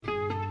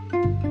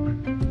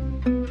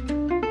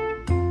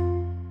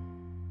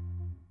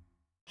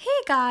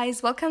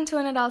guys, welcome to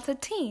An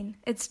Adulthood Teen.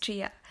 It's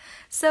Gia.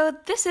 So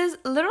this is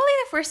literally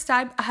the first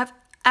time I have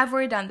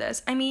ever done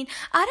this. I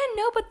don't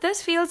know, but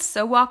this feels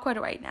so awkward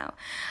right now.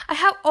 I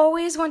have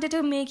always wanted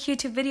to make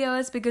YouTube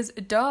videos because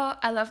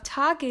I love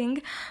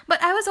talking,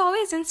 but I was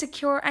always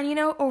insecure and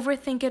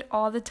overthink it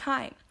all the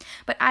time.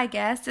 But I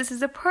guess this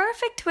is a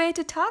perfect way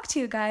to talk to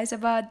you guys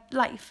about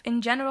life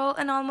in general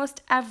and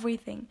almost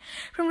everything.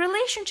 From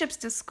relationships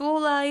to school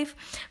life,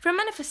 from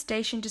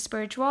manifestation to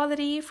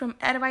spirituality, from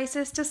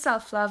advices to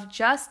self-love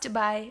just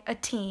by a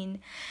teen.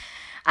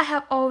 I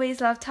have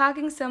always loved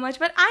talking so much,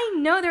 but I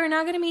know there are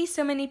not going to be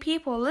so many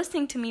people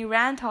listening to me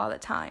rant all the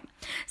time.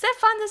 So I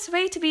found this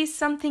way to be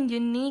something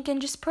unique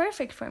and just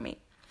perfect for me.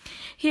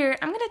 Here,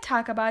 I'm going to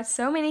talk about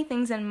so many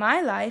things in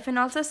my life and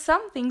also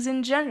some things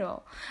in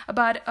general.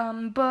 About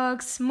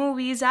books,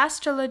 movies,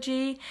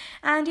 astrology,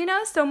 and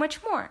so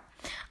much more.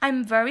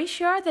 I'm very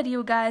sure that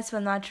you guys will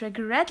not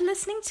regret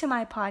listening to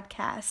my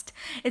podcast.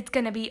 It's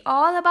going to be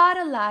all about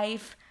a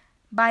life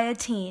by a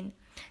teen.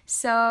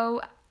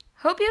 So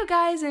hope you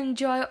guys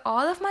enjoy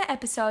all of my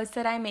episodes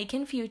that I make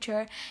in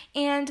future,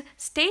 and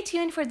stay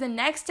tuned for the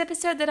next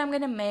episode that I'm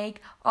going to make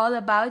all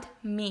about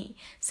me.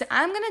 So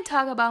I'm going to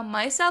talk about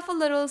myself a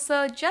little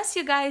so just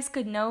you guys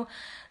could know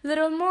a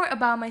little more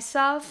about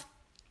myself.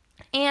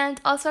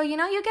 And also,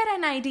 you get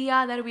an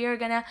idea that we are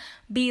going to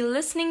be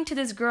listening to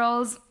this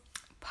girl's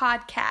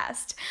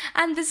podcast.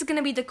 And this is going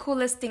to be the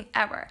coolest thing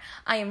ever.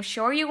 I am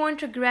sure you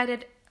won't regret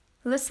it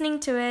listening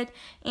to it,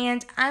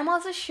 and I'm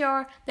also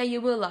sure that you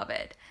will love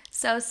it.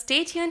 So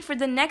stay tuned for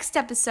the next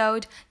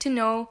episode to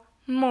know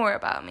more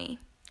about me.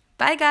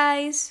 Bye,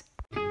 guys!